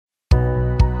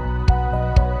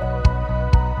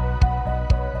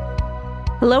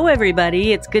Hello,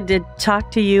 everybody. It's good to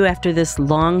talk to you after this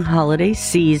long holiday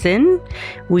season.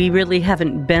 We really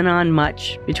haven't been on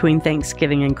much between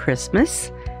Thanksgiving and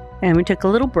Christmas, and we took a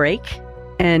little break,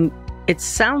 and it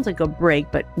sounds like a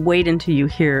break, but wait until you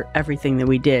hear everything that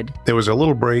we did. It was a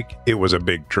little break. It was a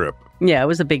big trip. Yeah, it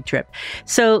was a big trip.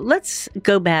 So let's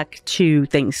go back to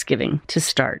Thanksgiving to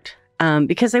start.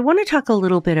 Because I want to talk a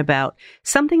little bit about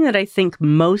something that I think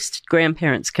most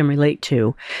grandparents can relate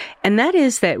to, and that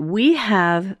is that we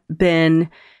have been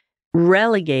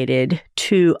relegated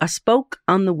to a spoke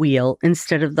on the wheel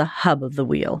instead of the hub of the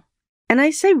wheel. And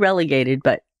I say relegated,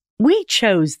 but we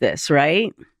chose this,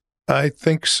 right? I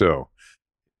think so.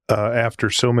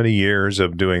 After so many years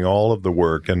of doing all of the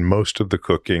work and most of the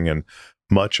cooking and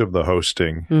much of the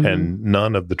hosting and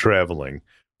none of the traveling,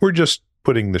 we're just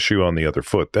putting the shoe on the other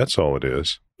foot. That's all it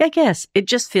is. I guess it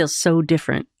just feels so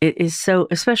different. It is so,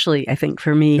 especially I think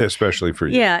for me. Especially for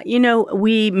you. Yeah. You know,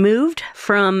 we moved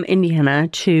from Indiana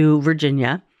to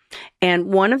Virginia. And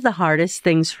one of the hardest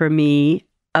things for me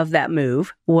of that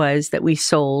move was that we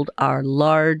sold our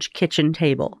large kitchen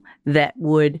table that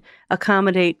would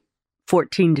accommodate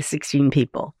 14 to 16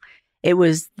 people. It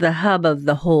was the hub of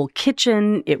the whole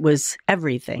kitchen. It was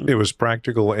everything. It was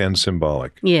practical and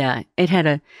symbolic. Yeah.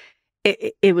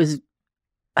 It was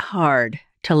hard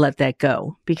to let that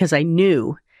go because I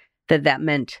knew that that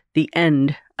meant the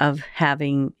end of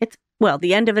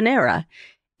the end of an era.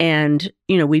 And,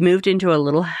 you know, we moved into a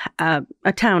little,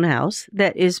 a townhouse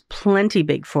that is plenty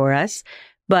big for us,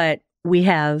 but we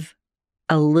have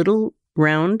a little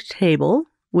round table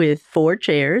with 4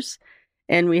 chairs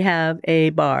and we have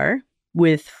a bar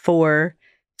with 4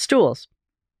 stools.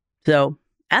 So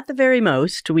at the very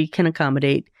most, we can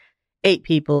accommodate 8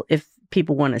 people if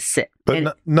people want to sit.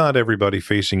 But not everybody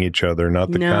facing each other,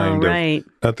 not the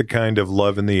kind of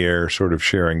love in the air sort of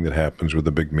sharing that happens with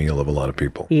a big meal of a lot of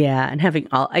people. Yeah, and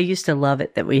I used to love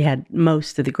it that we had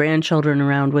most of the grandchildren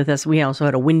around with us. We also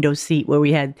had a window seat where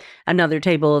we had another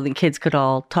table and the kids could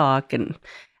all talk, and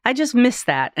I just missed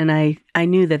that, and I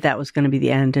knew that was going to be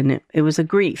the end, and it was a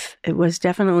grief. It was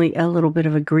definitely a little bit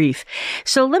of a grief.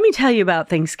 So let me tell you about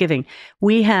Thanksgiving.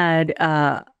 We had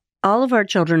all of our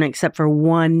children except for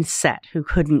one set who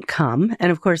couldn't come.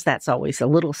 And of course, that's always a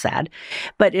little sad.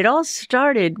 But it all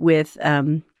started with,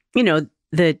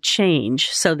 the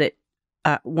change so that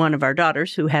one of our daughters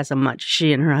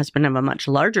she and her husband have a much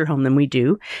larger home than we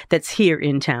do that's here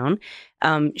in town.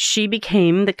 She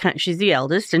became she's the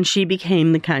eldest, and she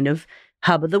became the kind of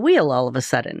hub of the wheel all of a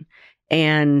sudden.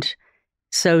 And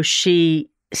so she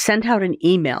sent out an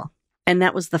email. And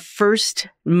that was the first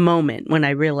moment when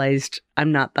I realized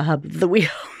I'm not the hub of the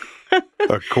wheel.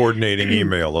 A coordinating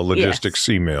email, a logistics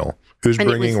email. Who's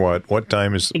bringing what? What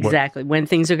time is exactly when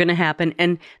things are going to happen?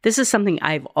 And this is something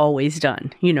I've always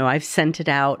done. You know, I've sent it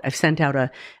out. I've sent out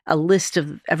a list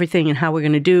of everything and how we're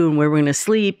going to do and where we're going to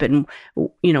sleep and,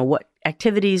 you know, what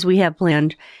activities we have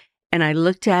planned. And I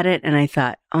looked at it and I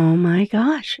thought, oh my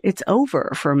gosh, it's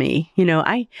over for me. You know,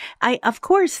 I, of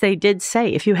course they did say,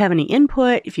 if you have any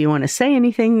input, if you want to say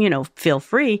anything, you know, feel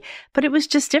free. But it was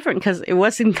just different because it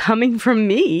wasn't coming from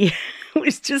me. It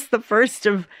was just the first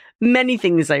of many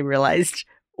things I realized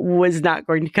was not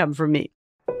going to come from me.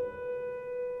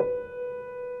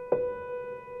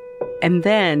 And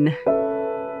then,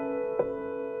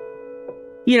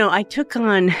 you know, I took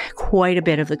on quite a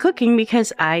bit of the cooking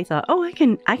because I thought, oh, I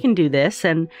can do this.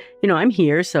 And, you know, I'm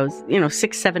here. So, you know,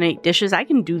 6, 7, 8 dishes, I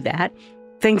can do that.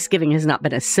 Thanksgiving has not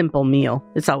been a simple meal.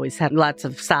 It's always had lots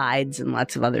of sides and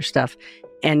lots of other stuff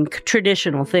and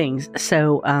traditional things.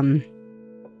 So,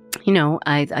 you know,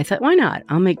 I thought, why not?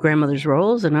 I'll make grandmother's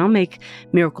rolls and I'll make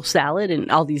miracle salad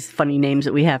and all these funny names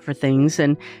that we have for things.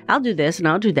 And I'll do this and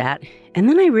I'll do that. And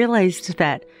then I realized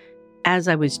that as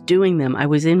I was doing them, I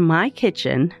was in my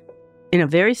kitchen in a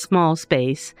very small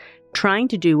space, trying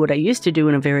to do what I used to do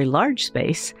in a very large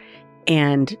space,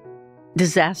 and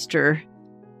disaster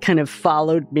kind of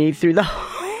followed me through the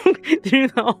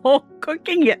whole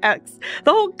cooking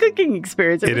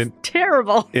experience. It was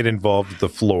terrible. It involved the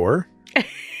floor.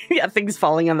 Yeah, things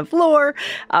falling on the floor.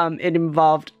 It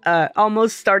involved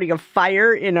almost starting a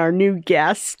fire in our new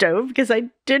gas stove because I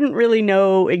didn't really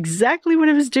know exactly what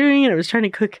I was doing, and I was trying to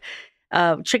cook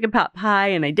chicken pot pie,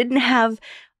 and I didn't have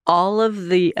all of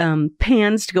the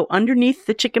pans to go underneath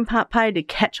the chicken pot pie to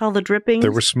catch all the drippings.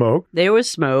 There was smoke. There was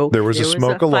smoke. There was a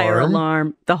smoke alarm. Fire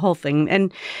alarm, the whole thing.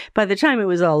 And by the time it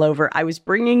was all over, I was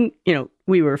bringing, you know,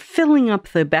 we were filling up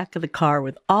the back of the car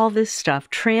with all this stuff,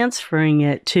 transferring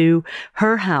it to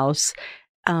her house.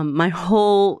 My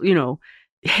whole, you know,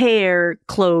 hair,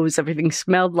 clothes, everything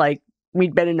smelled like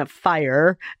we'd been in a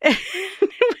fire. It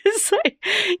was was like,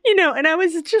 and I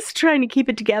was just trying to keep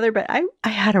it together, but I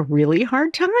had a really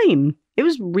hard time. It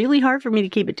was really hard for me to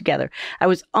keep it together. I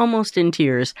was almost in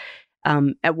tears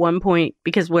at one point,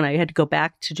 because when I had to go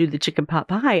back to do the chicken pot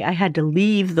pie, I had to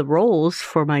leave the rolls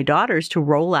for my daughters to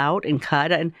roll out and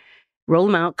cut and roll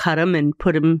them out, cut them, and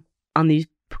put them on these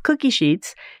cookie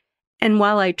sheets. And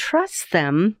while I trust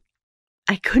them,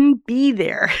 I couldn't be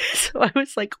there. So I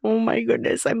was like, oh my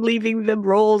goodness, I'm leaving the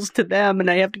rolls to them and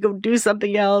I have to go do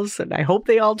something else. And I hope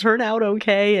they all turn out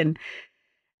okay. And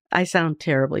I sound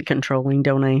terribly controlling,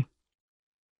 don't I?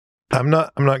 I'm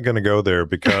not going to go there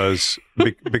because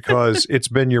it's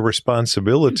been your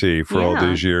responsibility for all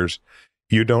these years.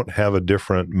 You don't have a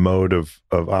different mode of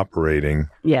operating.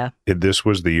 Yeah. This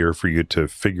was the year for you to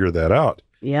figure that out.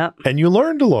 Yeah. And you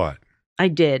learned a lot. I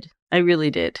did. I really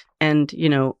did. And,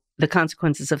 the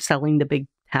consequences of selling the big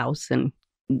house and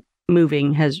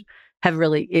moving have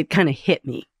really, it kind of hit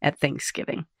me at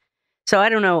Thanksgiving. So I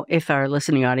don't know if our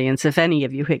listening audience, if any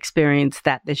of you experienced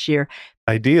that this year.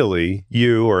 Ideally,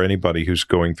 you or anybody who's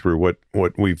going through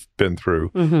what we've been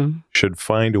through should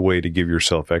find a way to give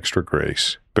yourself extra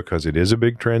grace, because it is a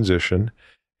big transition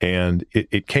and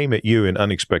it came at you in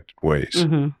unexpected ways.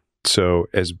 Mm-hmm. So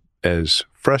as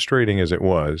frustrating as it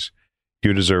was,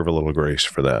 you deserve a little grace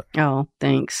for that. Oh,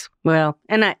 thanks. Well,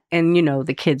 and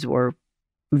the kids were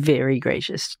very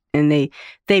gracious, and I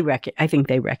think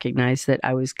they recognized that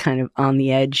I was kind of on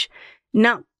the edge.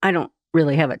 I don't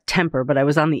really have a temper, but I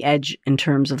was on the edge in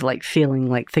terms of like feeling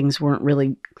like things weren't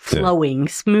really flowing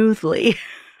smoothly.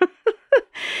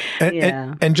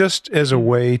 And just as a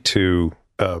way to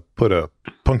put a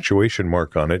punctuation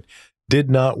mark on it,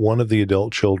 did not one of the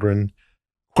adult children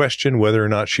question whether or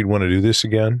not she'd want to do this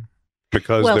again?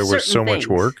 Because there was so much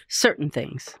work? Certain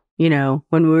things, when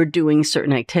we were doing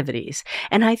certain activities.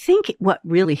 And I think what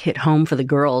really hit home for the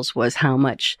girls was how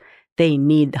much they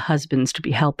need the husbands to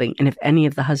be helping. And if any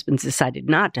of the husbands decided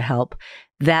not to help,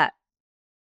 that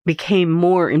became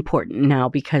more important now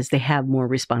because they have more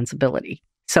responsibility.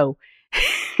 So,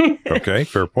 okay,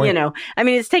 fair point.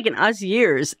 It's taken us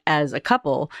years as a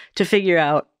couple to figure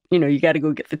out, you got to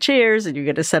go get the chairs and you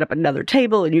got to set up another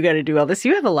table and you got to do all this.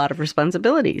 You have a lot of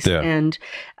responsibilities. Yeah. And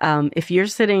if you're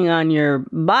sitting on your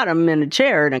bottom in a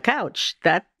chair and a couch,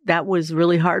 that was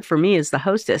really hard for me as the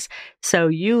hostess. So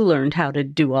you learned how to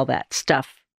do all that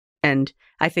stuff. And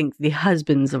I think the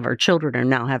husbands of our children are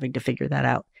now having to figure that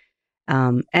out.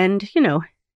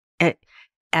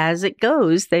 As it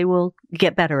goes, they will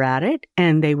get better at it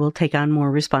and they will take on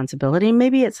more responsibility.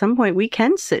 Maybe at some point we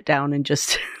can sit down and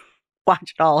just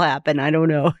watch it all happen. I don't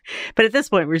know. But at this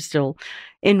point, we're still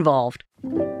involved.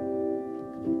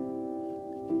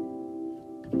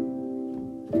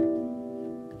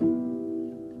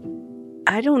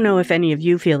 I don't know if any of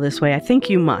you feel this way. I think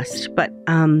you must. But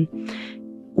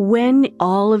when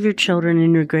all of your children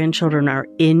and your grandchildren are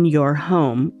in your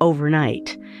home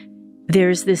overnight,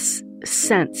 there's this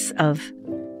sense of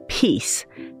peace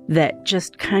that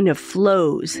just kind of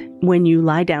flows when you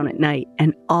lie down at night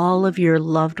and all of your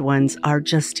loved ones are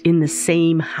just in the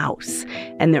same house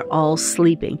and they're all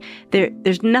sleeping.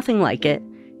 There's nothing like it.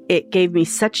 It gave me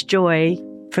such joy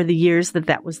for the years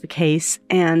that was the case.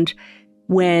 And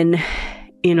when,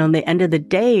 the end of the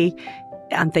day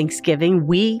on Thanksgiving,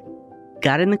 we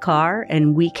got in the car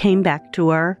and we came back to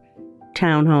our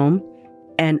townhome.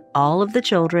 And all of the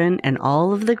children and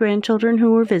all of the grandchildren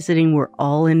who were visiting were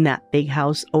all in that big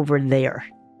house over there.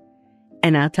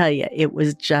 And I'll tell you, it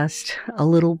was just a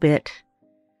little bit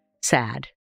sad.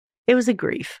 It was a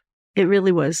grief. It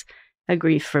really was a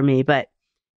grief for me. But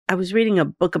I was reading a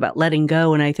book about letting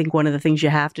go. And I think one of the things you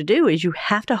have to do is you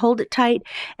have to hold it tight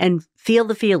and feel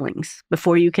the feelings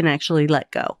before you can actually let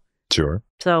go. Sure.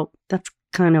 So that's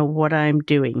kind of what I'm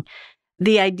doing.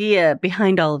 The idea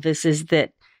behind all of this is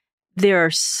that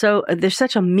there's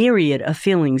such a myriad of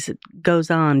feelings that goes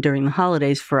on during the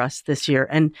holidays for us this year.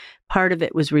 And part of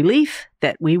it was relief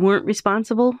that we weren't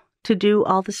responsible to do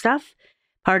all the stuff.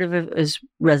 Part of it is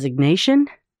resignation,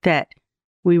 that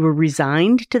we were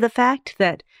resigned to the fact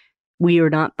that we are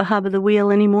not the hub of the wheel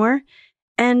anymore.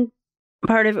 And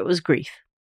part of it was grief,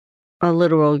 a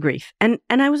literal grief. And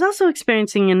I was also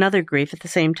experiencing another grief at the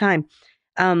same time.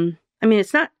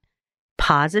 It's not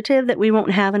positive that we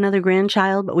won't have another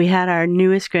grandchild, but we had our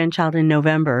newest grandchild in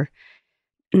November,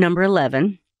 number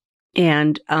 11,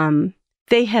 and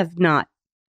they have not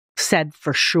said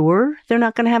for sure they're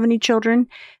not going to have any children,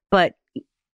 but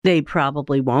they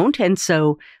probably won't. And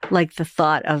so, like, the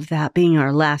thought of that being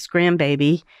our last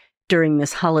grandbaby during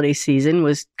this holiday season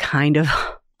was kind of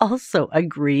also a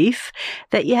grief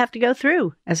that you have to go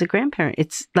through as a grandparent.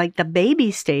 It's like the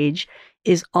baby stage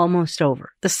is almost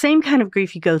over. The same kind of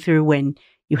grief you go through when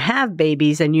you have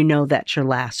babies and you know that's your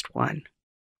last one.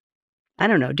 I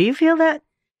don't know. Do you feel that?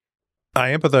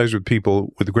 I empathize with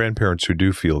people, with grandparents who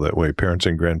do feel that way, parents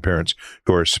and grandparents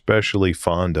who are especially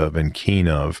fond of and keen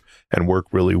of and work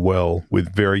really well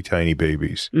with very tiny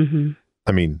babies. Mm-hmm.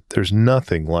 I mean, there's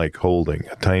nothing like holding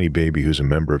a tiny baby who's a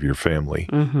member of your family,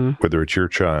 whether it's your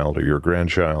child or your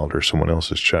grandchild or someone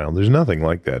else's child. There's nothing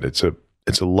like that. It's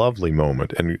a lovely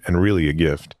moment and really a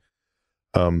gift.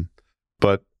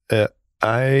 But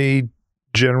I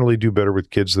generally do better with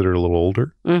kids that are a little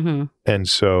older. Mm-hmm. And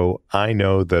so I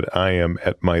know that I am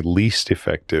at my least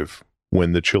effective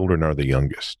when the children are the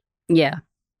youngest. Yeah.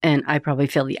 And I probably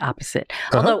feel the opposite.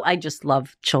 Although I just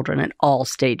love children at all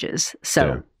stages.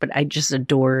 So, but I just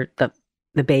adore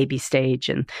the baby stage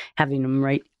and having them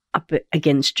right up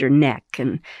against your neck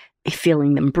and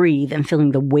feeling them breathe and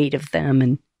feeling the weight of them.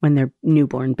 And when they're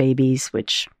newborn babies,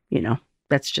 which,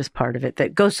 that's just part of it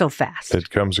that goes so fast. It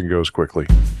comes and goes quickly.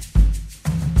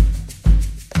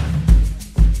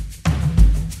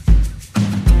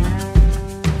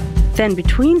 Then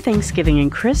between Thanksgiving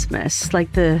and Christmas,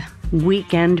 like the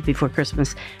weekend before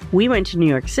Christmas, we went to New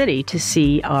York City to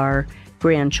see our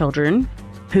grandchildren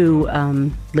who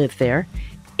live there.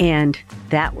 And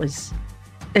that was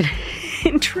an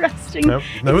interesting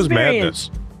That was madness.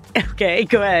 Okay,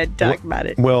 go ahead. Talk about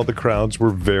it. Well, the crowds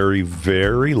were very,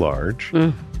 very large.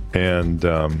 And,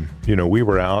 we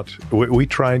were out. We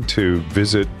tried to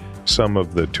visit some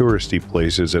of the touristy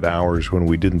places at hours when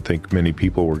we didn't think many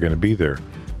people were going to be there.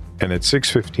 And at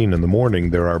 6:15 in the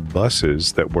morning, there are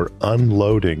buses that were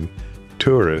unloading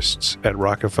tourists at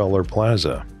Rockefeller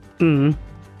Plaza.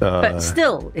 But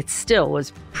still, it still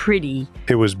was pretty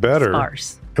It was better.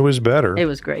 sparse. It was better. It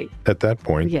was great. At that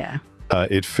point. Yeah.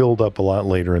 It filled up a lot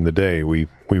later in the day. We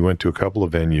went to a couple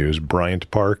of venues, Bryant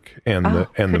Park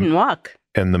couldn't walk.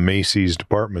 and the Macy's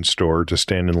department store, to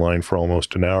stand in line for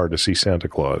almost an hour to see Santa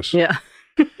Claus. Yeah.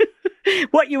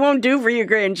 What you won't do for your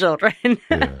grandchildren.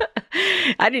 Yeah.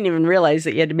 I didn't even realize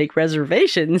that you had to make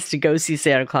reservations to go see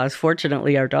Santa Claus.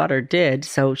 Fortunately, our daughter did.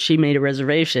 So she made a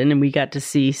reservation and we got to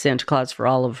see Santa Claus for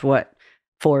all of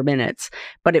 4 minutes.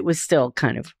 But it was still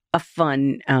kind of a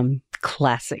fun,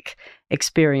 classic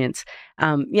experience.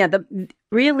 You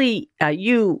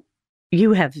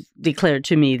have declared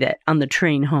to me that on the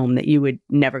train home that you would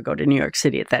never go to New York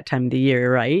City at that time of the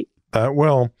year, right?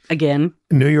 Again,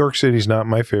 New York City's not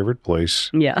my favorite place.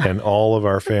 Yeah. And all of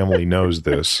our family knows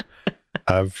this.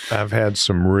 I've had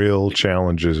some real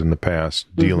challenges in the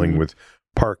past dealing with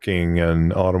parking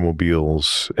and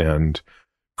automobiles and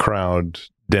crowd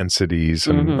densities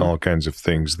and all kinds of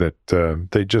things that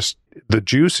the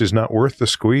juice is not worth the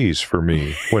squeeze for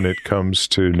me when it comes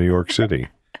to New York City.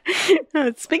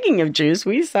 Speaking of juice,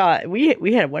 we had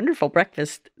a wonderful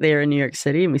breakfast there in New York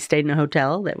City, and we stayed in a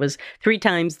hotel that was 3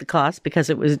 times the cost because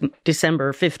it was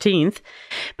December 15th,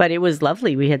 but it was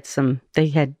lovely. They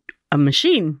had a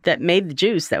machine that made the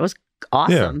juice. That was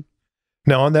awesome. Yeah.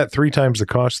 Now, on that 3 times the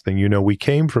cost thing, we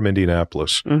came from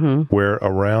Indianapolis, where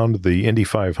around the Indy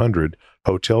 500,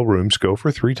 hotel rooms go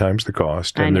for 3 times the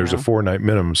cost, and there's a 4-night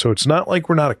minimum. So it's not like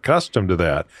we're not accustomed to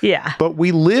that. Yeah. But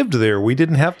we lived there. We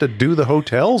didn't have to do the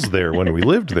hotels there when we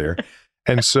lived there.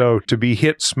 And so to be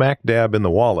hit smack dab in the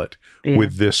wallet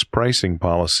with this pricing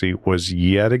policy was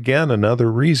yet again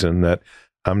another reason that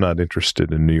I'm not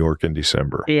interested in New York in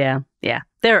December. Yeah.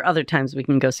 There are other times we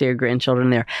can go see our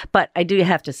grandchildren there. But I do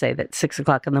have to say that 6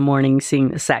 o'clock in the morning, seeing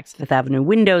the Saks Fifth Avenue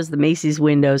windows, the Macy's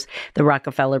windows, the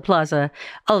Rockefeller Plaza,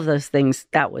 all of those things,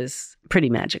 that was pretty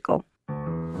magical.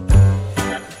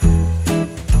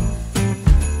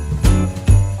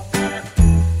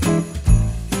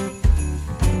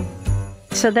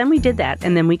 So then we did that,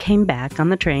 and then we came back on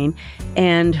the train,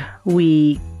 and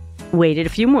we waited a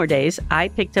few more days. I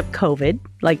picked up COVID,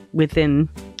 like within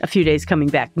a few days coming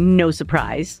back. No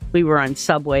surprise. We were on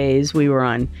subways. We were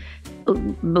on a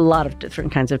lot of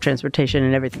different kinds of transportation,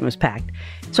 and everything was packed.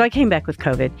 So I came back with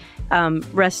COVID,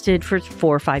 rested for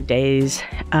 4 or 5 days,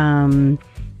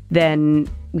 then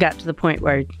got to the point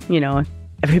where,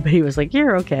 everybody was like,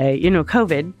 you're okay.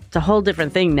 COVID, it's a whole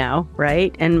different thing now,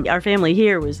 right? And our family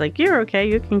here was like, you're okay,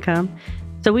 you can come.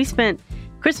 So we spent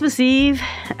Christmas Eve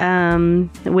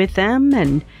with them,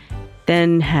 and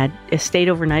then stayed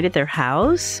overnight at their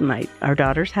house, our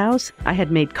daughter's house. I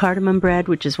had made cardamom bread,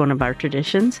 which is one of our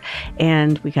traditions,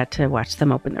 and we got to watch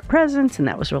them open their presents, and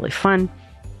that was really fun.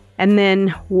 And then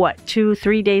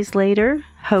 2-3 days later,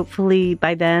 hopefully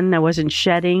by then I wasn't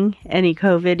shedding any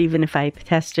COVID, even if I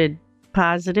tested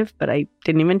positive, but I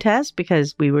didn't even test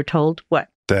because we were told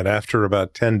that after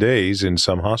about 10 days in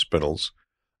some hospitals,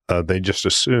 They just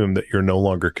assume that you're no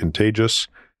longer contagious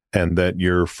and that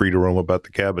you're free to roam about the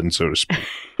cabin, so to speak.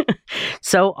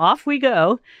 So off we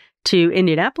go to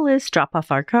Indianapolis, drop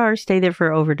off our car, stay there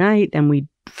for overnight, and we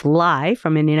fly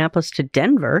from Indianapolis to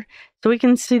Denver so we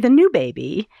can see the new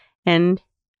baby and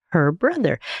her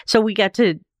brother. So we got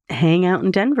to hang out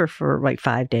in Denver for like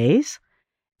 5 days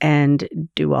and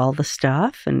do all the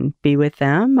stuff and be with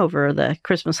them over the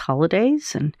Christmas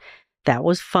holidays. And that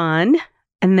was fun.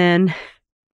 And then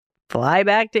fly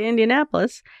back to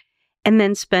Indianapolis and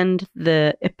then spend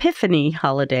the Epiphany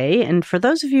holiday. And for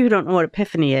those of you who don't know what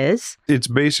Epiphany is, it's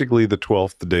basically the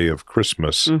 12th day of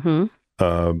Christmas,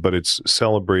 but it's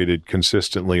celebrated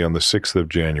consistently on the 6th of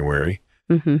January.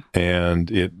 And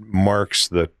it marks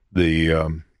the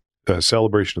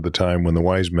celebration of the time when the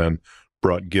wise men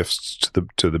brought gifts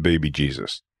to the baby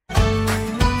Jesus.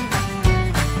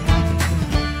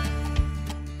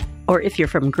 Or if you're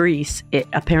from Greece, it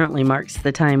apparently marks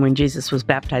the time when Jesus was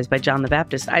baptized by John the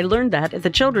Baptist. I learned that at the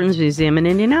Children's Museum in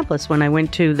Indianapolis when I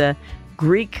went to the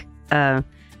Greek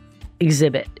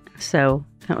exhibit. So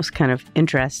that was kind of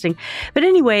interesting. But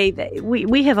anyway,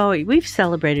 we've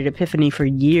celebrated Epiphany for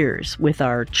years with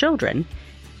our children,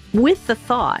 with the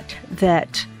thought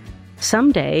that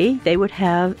someday they would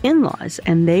have in-laws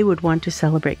and they would want to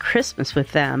celebrate Christmas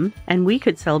with them, and we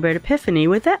could celebrate Epiphany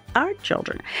with our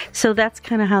children. So that's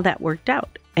kind of how that worked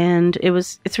out. And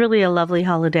it's really a lovely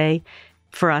holiday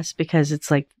for us because it's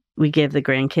like we give the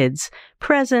grandkids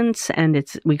presents and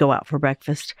we go out for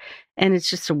breakfast, and it's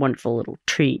just a wonderful little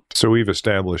treat. So we've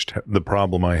established the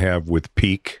problem I have with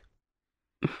peak.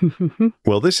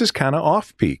 Well, this is kind of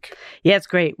off peak. Yeah, it's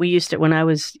great. We used it when I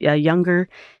was younger.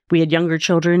 We had younger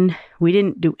children. We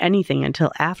didn't do anything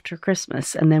until after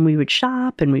Christmas. And then we would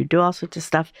shop and we'd do all sorts of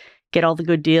stuff, get all the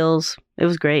good deals. It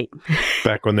was great.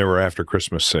 Back when there were after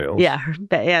Christmas sales. Yeah,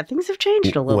 things have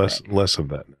changed a little bit. Less of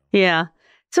that. Yeah.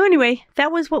 So anyway,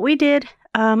 that was what we did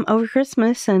over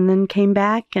Christmas and then came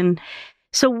back. And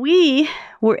so we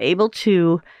were able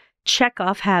to check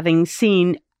off having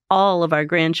seen all of our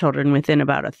grandchildren within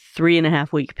about a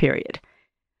 3.5 week period.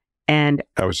 And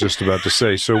I was just about to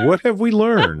say, so what have we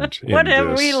learned? What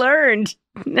have we learned?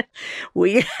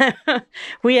 We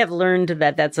have learned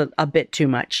that that's a bit too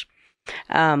much.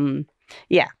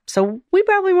 Yeah, so we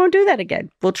probably won't do that again.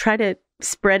 We'll try to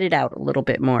spread it out a little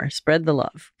bit more, spread the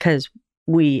love, because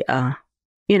the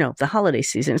holiday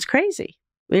season is crazy.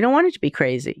 We don't want it to be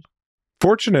crazy.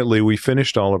 Fortunately, we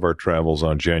finished all of our travels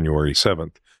on January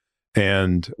 7th.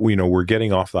 And, we're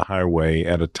getting off the highway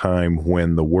at a time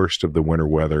when the worst of the winter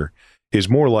weather is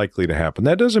more likely to happen.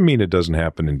 That doesn't mean it doesn't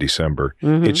happen in December.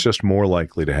 It's just more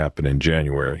likely to happen in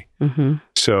January.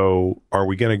 So are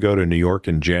we going to go to New York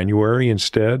in January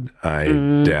instead? I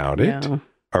doubt it. No.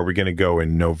 Are we going to go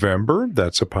in November?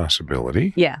 That's a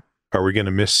possibility. Yeah. Are we going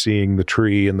to miss seeing the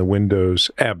tree and the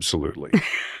windows? Absolutely.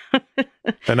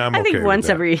 And I think once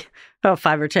every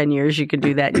 5 or 10 years you could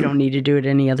do that. You don't need to do it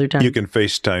any other time. You can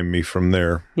FaceTime me from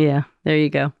there. Yeah, there you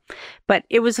go. But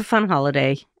it was a fun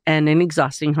holiday and an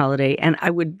exhausting holiday. And I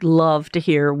would love to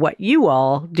hear what you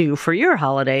all do for your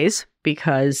holidays,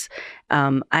 because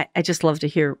I just love to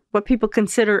hear what people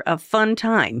consider a fun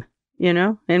time,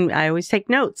 And I always take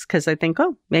notes because I think,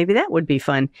 maybe that would be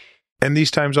fun. And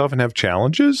these times often have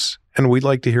challenges, and we'd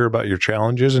like to hear about your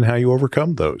challenges and how you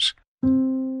overcome those.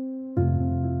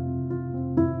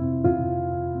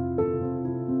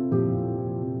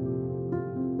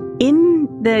 In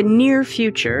the near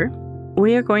future,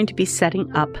 we are going to be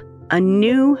setting up a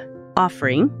new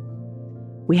offering.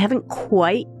 We haven't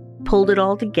quite pulled it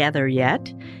all together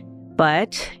yet,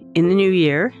 but in the new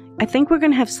year, I think we're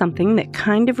going to have something that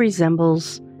kind of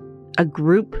resembles a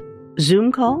group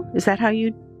Zoom call. Is that how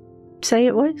you say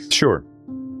it was? Sure.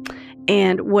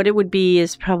 And what it would be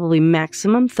is probably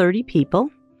maximum 30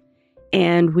 people.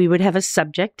 And we would have a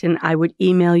subject, and I would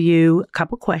email you a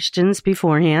couple questions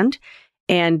beforehand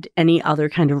and any other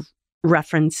kind of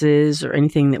references or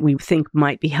anything that we think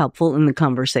might be helpful in the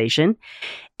conversation.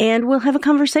 And we'll have a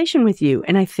conversation with you.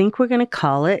 And I think we're going to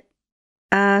call it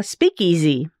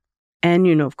Speakeasy.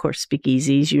 And, of course,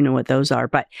 speakeasies, you know what those are.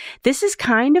 But this is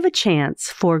kind of a chance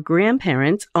for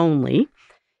grandparents only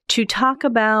to talk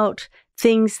about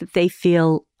things that they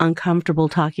feel uncomfortable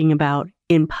talking about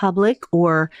in public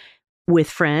or with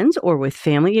friends or with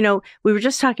family. We were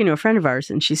just talking to a friend of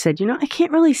ours and she said, I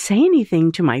can't really say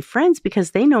anything to my friends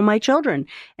because they know my children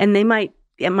and it might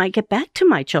get back to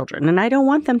my children. And I don't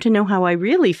want them to know how I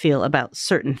really feel about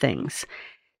certain things.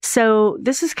 So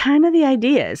this is kind of the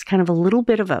idea. It's kind of a little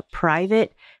bit of a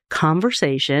private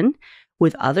conversation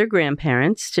with other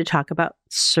grandparents to talk about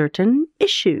certain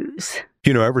issues.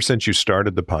 You know, ever since you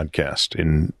started the podcast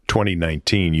in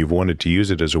 2019, you've wanted to use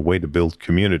it as a way to build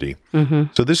community. Mm-hmm.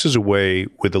 So this is a way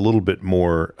with a little bit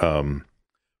more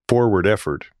forward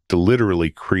effort to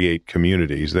literally create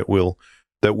communities that will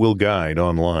guide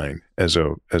online as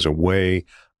a way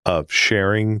of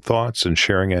sharing thoughts and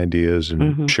sharing ideas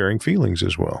and sharing feelings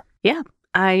as well. Yeah.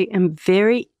 I am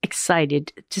very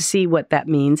excited to see what that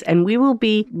means. And we will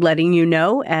be letting you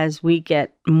know as we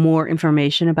get more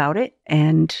information about it.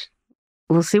 And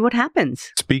we'll see what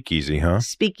happens. Speakeasy, huh?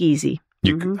 Speakeasy.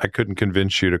 I couldn't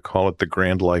convince you to call it the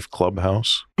Grand Life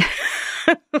Clubhouse.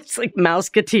 It's like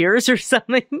Mouseketeers or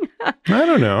something. I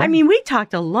don't know. I mean, we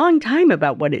talked a long time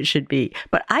about what it should be,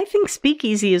 but I think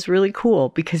Speakeasy is really cool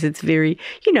because it's very,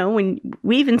 when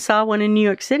we even saw one in New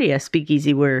York City, a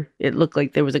speakeasy where it looked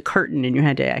like there was a curtain and you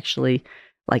had to actually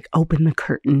like open the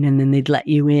curtain and then they'd let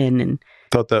you in. And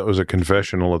thought that was a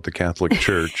confessional at the Catholic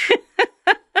Church.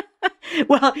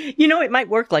 Well, it might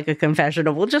work like a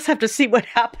confessional. We'll just have to see what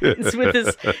happens with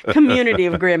this community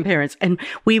of grandparents. And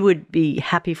we would be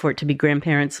happy for it to be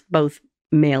grandparents, both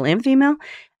male and female.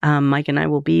 Mike and I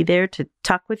will be there to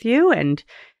talk with you and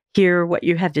hear what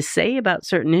you have to say about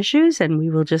certain issues. And we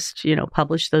will just,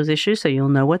 publish those issues so you'll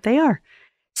know what they are.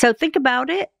 So think about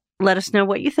it. Let us know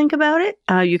what you think about it.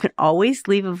 You can always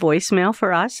leave a voicemail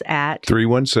for us at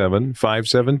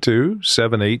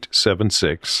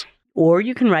 317-572-7876. Or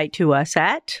you can write to us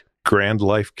at Grand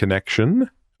Life Connection,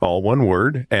 all one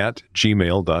word, at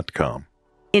gmail.com.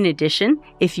 In addition,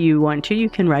 if you want to, you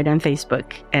can write on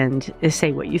Facebook and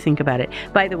say what you think about it.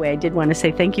 By the way, I did want to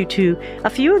say thank you to a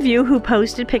few of you who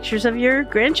posted pictures of your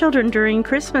grandchildren during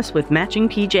Christmas with matching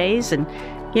PJs. And,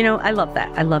 I love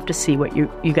that. I love to see what you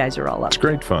guys are all up to. It's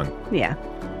great fun. Yeah.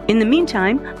 In the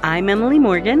meantime, I'm Emily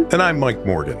Morgan. And I'm Mike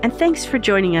Morgan. And thanks for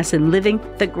joining us in Living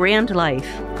the Grand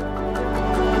Life.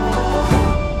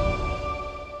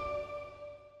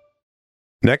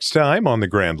 Next time on The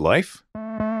Grand Life.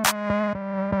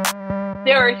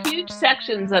 There are huge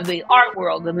sections of the art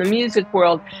world and the music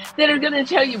world that are going to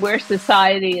tell you where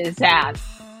society is at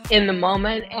in the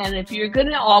moment. And if you're going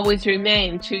to always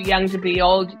remain too young to be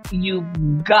old,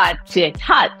 you've got to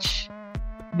touch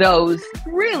those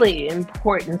really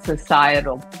important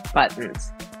societal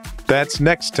buttons. That's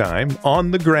next time on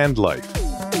The Grand Life.